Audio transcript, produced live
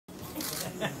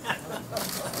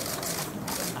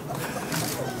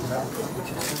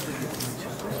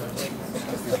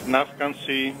Nav can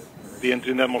see the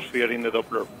entry in the atmosphere in the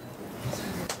Doppler.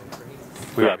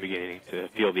 We are beginning to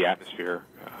feel the atmosphere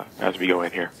as we go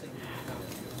in here.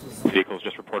 The vehicle has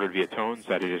just reported via tones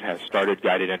that it has started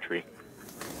guided entry.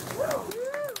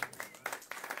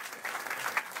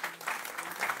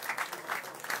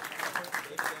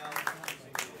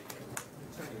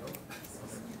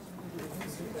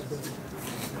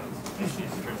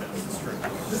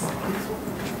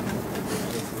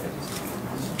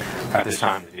 At this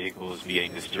time, the vehicle is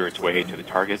beginning to steer its way to the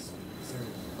target.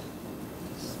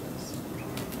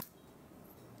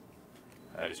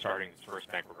 It is starting its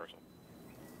first bank reversal.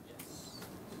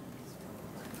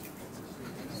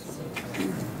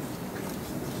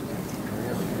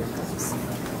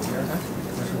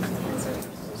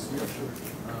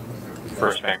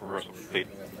 First bank reversal complete.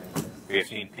 We have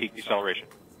seen peak deceleration.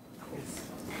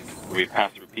 We've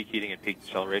passed through peak heating and peak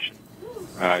deceleration.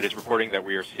 It is reporting that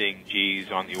we are seeing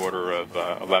Gs on the order of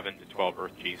 11 to 12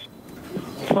 Earth Gs.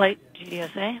 Flight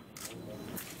GDSA.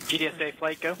 GDSA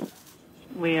flight go.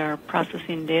 We are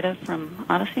processing data from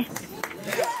Odyssey. Bank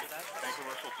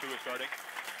reversal 2 is starting.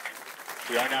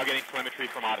 We are now getting telemetry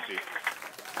from Odyssey.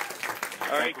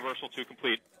 All right. Bank reversal 2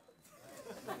 complete.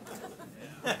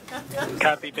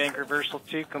 Copy, bank reversal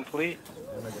 2 complete.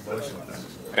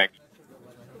 Thanks.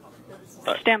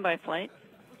 Standby flight.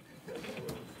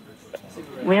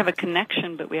 We have a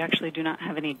connection, but we actually do not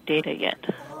have any data yet.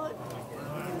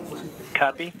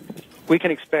 Copy. We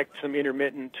can expect some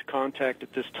intermittent contact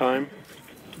at this time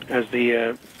as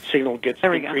the signal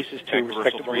increases to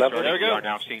respectable levels. There we go. We are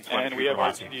now seeing And we have from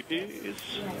our Odyssey. CDP.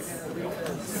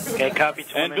 Okay, copy.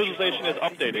 And visualization is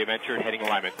updated. We have entered heading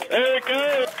alignment. There it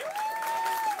goes.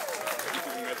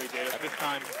 At this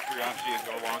time, Curiosity is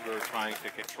no longer trying to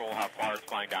control how far it's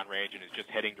flying downrange and is just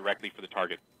heading directly for the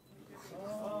target.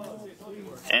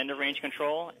 End of range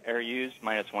control, air used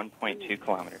minus 1.2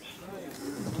 kilometers.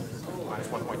 Minus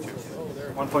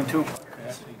 1.2. 1.2.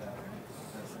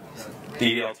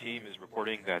 The EL team is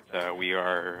reporting that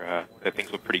that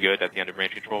things look pretty good at the end of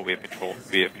range control. We have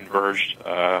converged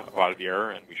a lot of the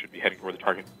error, and we should be heading toward the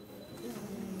target.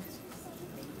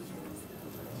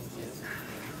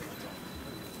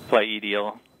 Flight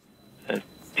EDL,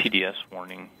 TDS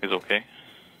warning is okay.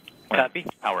 Copy.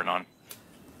 Power on.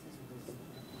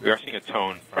 We are seeing a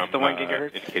tone from the 1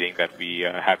 gigahertz. indicating that we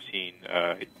have seen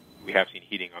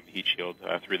heating on the heat shield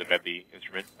through the Medley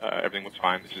instrument. Everything looks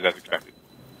fine. This is as expected.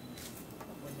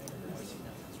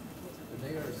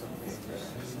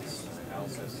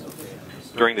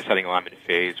 During the setting alignment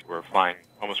phase, we're flying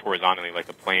almost horizontally like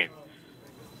a plane.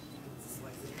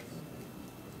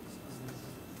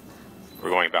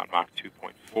 We're going about Mach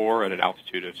 2.4 at an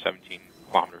altitude of 17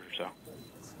 kilometers or so.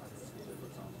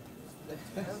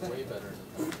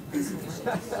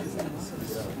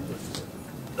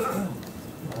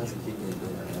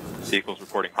 Vehicle's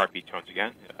reporting heartbeat tones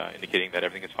again, indicating that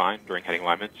everything is fine during heading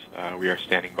alignments. We are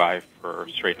standing by for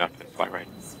straighten up and fly right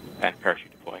and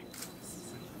parachute deploy.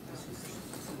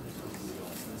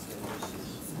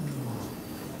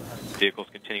 Vehicle's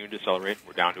continuing to decelerate.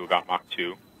 We're down to about Mach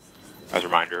 2. As a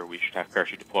reminder, we should have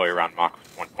parachute deploy around Mach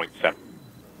 1.7.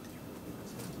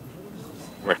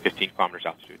 We're at 15 kilometers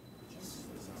altitude.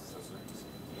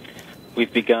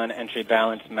 We've begun entry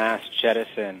balance mass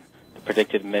jettison. The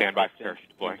predicted mid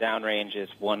downrange is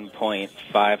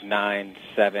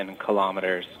 1.597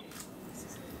 kilometers.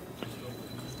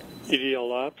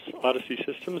 EDL ops, Odyssey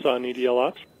systems on EDL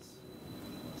ops.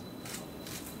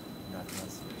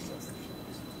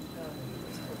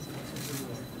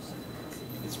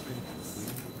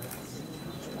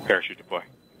 Parachute deploy.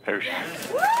 Parachute.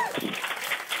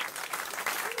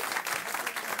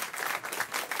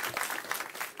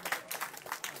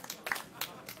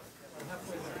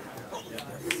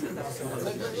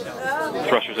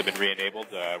 Thrusters have been re-enabled.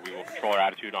 We will control our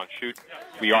attitude on shoot.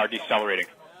 We are decelerating.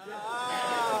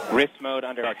 Risk mode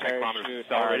under About 10 kilometers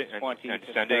decelerating and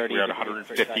descending. We are at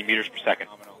 150 meters per second.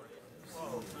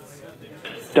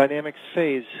 Dynamics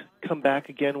phase. Come back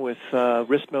again with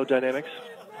risk mode dynamics.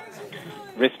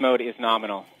 Risk mode is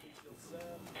nominal.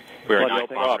 We are 9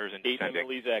 kilometers and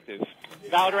descending. active.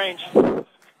 Valid range.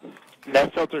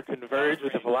 Net filter converged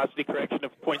with a velocity correction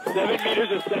of 0.7 meters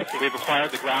a second. We've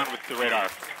acquired the ground with the radar.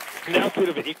 An altitude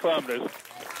of 8 kilometers.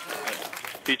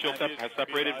 Speed shield has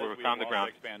separated. We've found the ground.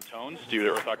 Expand tones due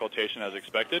to earth occultation as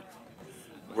expected.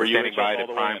 We're standing by to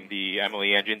prime the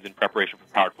MLE engines in preparation for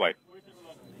powered flight.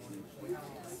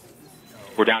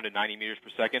 We're down to 90 meters per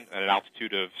second at an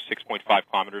altitude of 6.5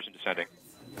 kilometers and descending.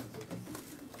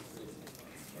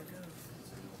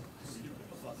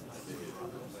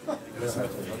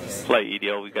 Flight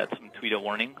EDL, we got some tweeter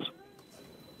warnings.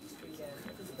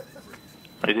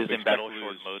 It is We in expect battle to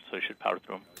short lose mode, so it should power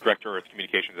through them. Direct Earth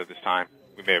communications at this time.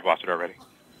 We may have lost it already.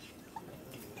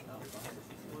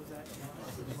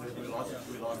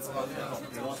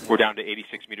 We're down to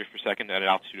 86 meters per second at an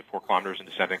altitude of 4 kilometers and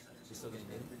descending.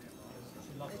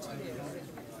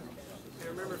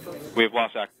 We've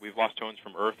lost tones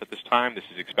from Earth at this time. This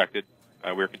is expected.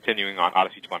 We're continuing on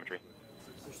Odyssey telemetry.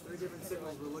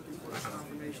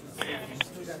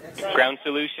 Ground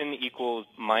solution equals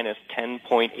minus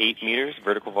 10.8 meters,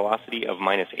 vertical velocity of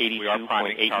minus We are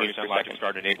priming 82.8 power meters per descent logic second.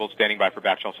 start enabled, standing by for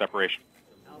backshell separation.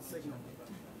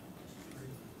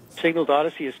 Signal to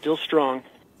Odyssey is still strong.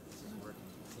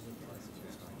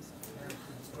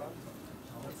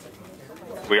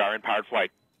 We are in powered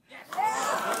flight.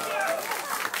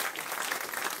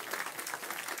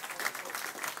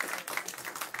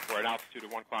 We're at altitude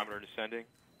of 1 kilometer and descending,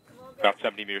 about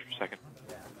 70 meters per second.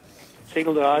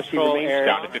 Signal to Odyssey Control remains air.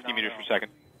 Down to 50 meters per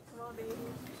second.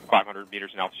 500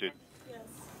 meters in altitude.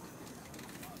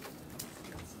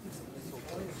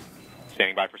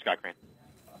 Standing by for sky crane.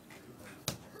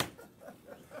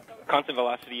 Constant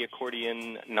velocity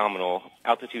accordion nominal.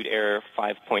 Altitude error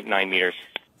 5.9 meters.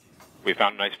 We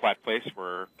found a nice flat place.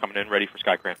 We're coming in ready for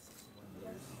sky crane.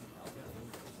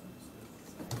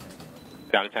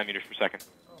 Down to 10 meters per second.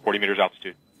 40 meters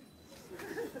altitude.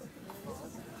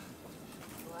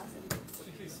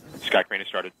 Sky crane has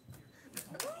started.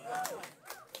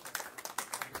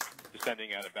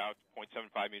 Descending at about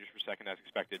 0.75 meters per second as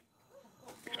expected.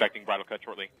 Expecting bridle cut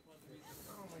shortly.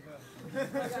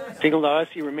 Signal to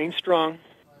Odyssey remains strong.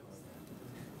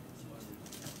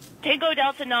 Tango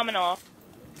Delta nominal.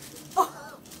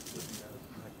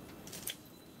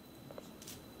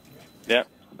 Yeah.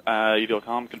 UVL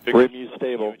comm configured. Rim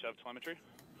stable. UHF telemetry.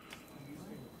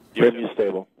 Rim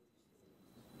stable.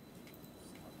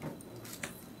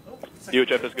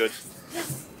 UHF is good.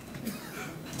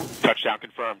 Touchdown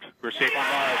confirmed. We're safe on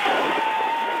Mars.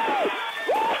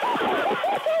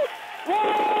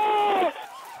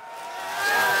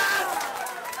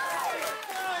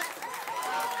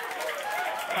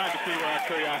 Time to see where our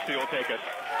curiosity will take us.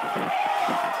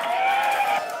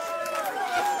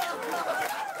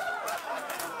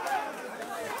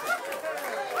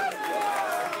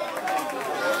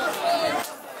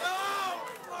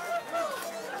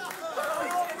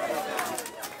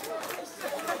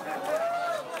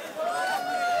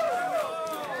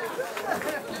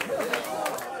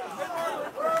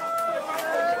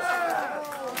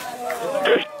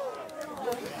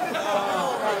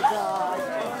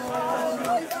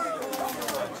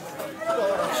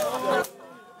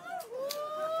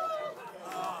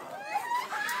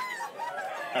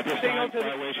 At this time,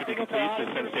 flyway should be complete.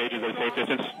 Descent stage is at a safe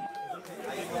distance.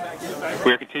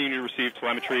 We are continuing to receive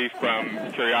telemetry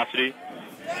from Curiosity.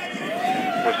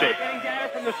 We're safe. Getting data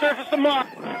from the surface of Mars.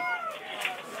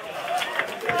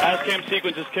 ASCAM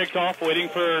sequence is kicked off, waiting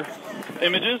for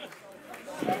images.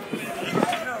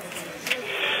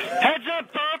 Heads up,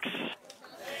 folks.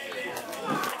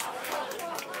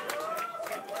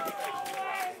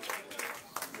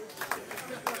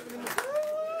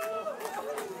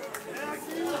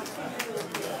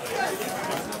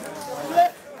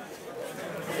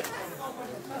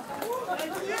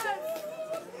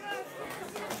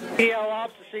 EL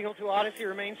ops, the signal to Odyssey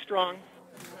remains strong.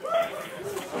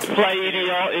 Flight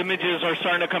EDL images are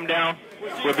starting to come down.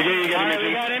 We're beginning to get images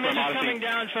We got from images Odyssey. coming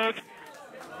down, folks.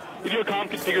 UVL comm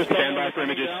configures. Stand by for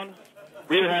images.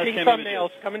 Reader has Seeing 10 thumbnails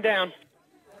images. coming down.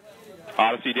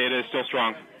 Odyssey data is still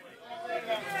strong.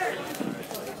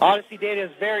 Odyssey data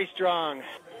is very strong.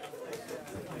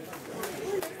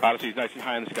 Odyssey is nice and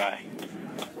high in the sky.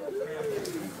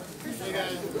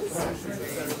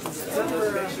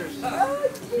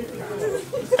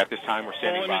 At this time, we're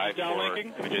standing by for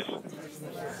images.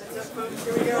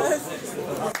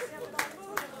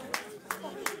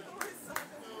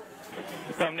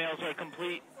 Thumbnails are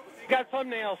complete. Got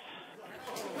thumbnails.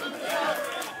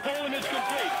 Full image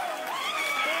complete.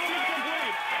 Full image complete.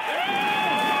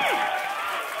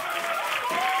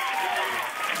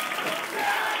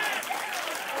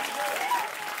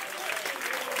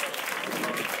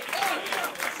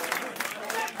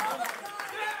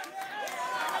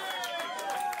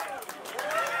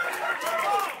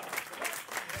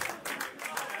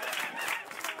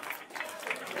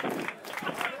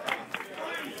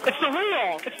 It's the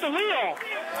wheel. It's the wheel.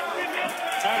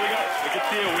 We can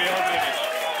see a wheel image.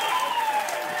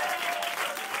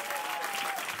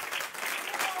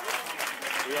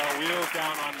 We are wheels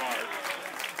down on Mars.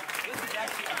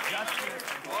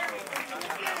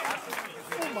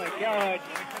 Oh my God.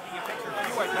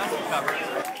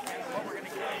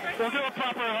 We'll do a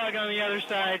proper hug on the other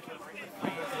side.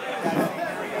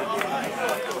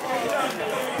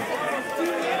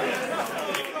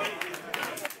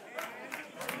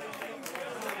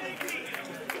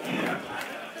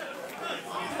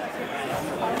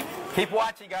 Keep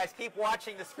watching, guys. Keep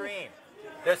watching the screen.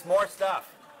 There's more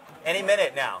stuff. Any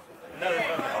minute now.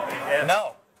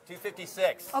 No.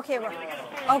 256. Okay.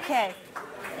 Okay.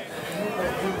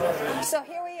 So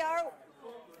here we are.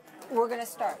 We're going to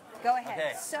start. Go ahead.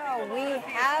 Okay. So we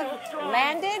have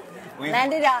landed.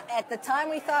 Landed out at the time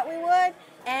we thought we would.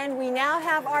 And we now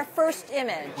have our first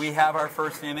image. We have our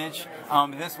first image.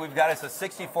 This we've got is a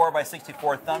 64 by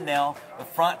 64 thumbnail. The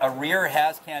front, a rear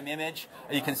has-cam image.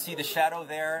 You can see the shadow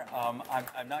there.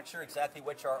 I'm not sure exactly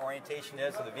which our orientation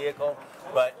is of the vehicle,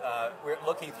 but we're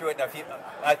looking through it. Now,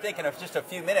 I think in just a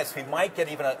few minutes we might get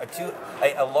even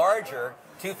a larger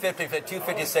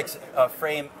 256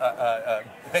 frame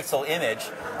pixel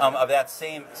image of that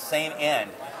same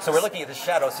end. So we're looking at the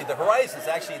shadow. See, the horizon is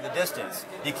actually the distance.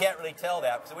 You can't really tell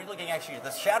that. So we're looking actually at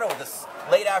the shadow of this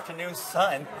late afternoon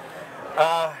sun.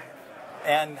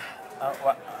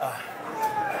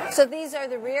 So these are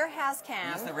the rear has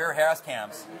cams. These are the rear has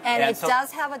cams. And it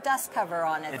does have a dust cover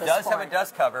on it. It does have a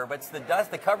dust cover, but it's the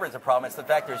dust. The cover is a problem. It's the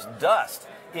fact there's dust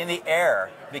in the air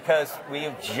because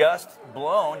we've just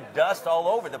blown dust all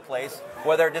over the place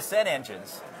with our descent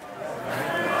engines.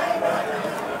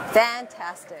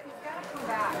 Fantastic.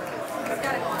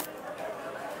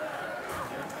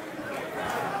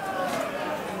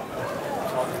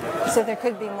 So there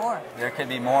could be more. There could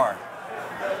be more.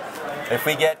 If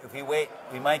we wait,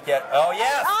 we might get. Oh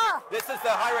yes! Ah! This is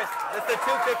the high res. This is the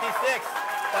 256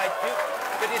 by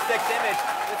 256 image.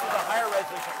 This is a higher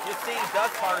resolution. You're seeing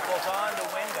dust particles on the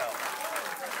window.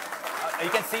 You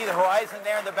can see the horizon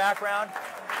there in the background,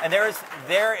 and there is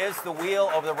the wheel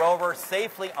of the rover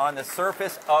safely on the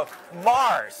surface of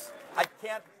Mars. I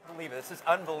can't believe it. This is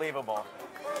unbelievable.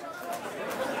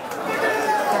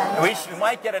 We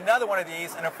might get another one of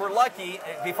these, and if we're lucky,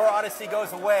 before Odyssey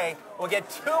goes away, we'll get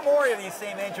 2 more of these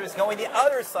same images going the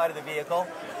other side of the vehicle,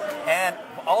 and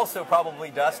also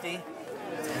probably dusty.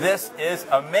 This is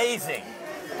amazing.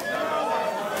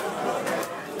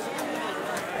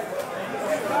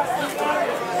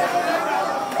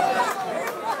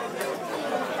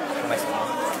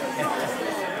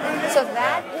 So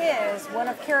that is one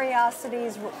of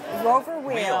Curiosity's rover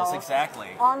wheels exactly.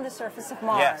 On the surface of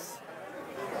Mars. Yes.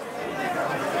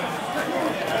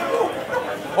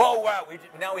 Whoa! Wow!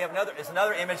 Now we have another. There's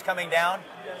another image coming down.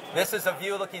 This is a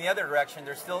view looking the other direction.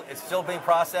 It's still being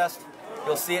processed.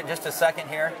 You'll see it in just a second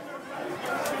here.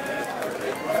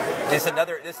 This is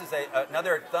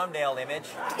another thumbnail image.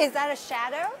 Is that a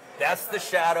shadow? That's the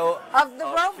shadow of the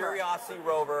rover. Curiosity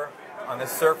rover on the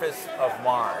surface of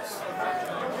Mars.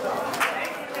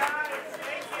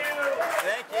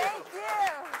 Thank you.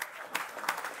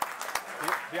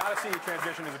 The Odyssey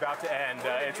transition is about to end.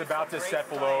 It's about to set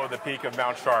below the peak of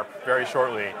Mount Sharp very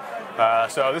shortly.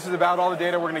 So this is about all the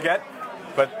data we're going to get,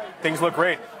 but things look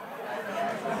great.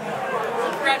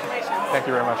 Congratulations. Thank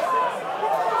you very much.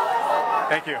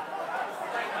 Thank you.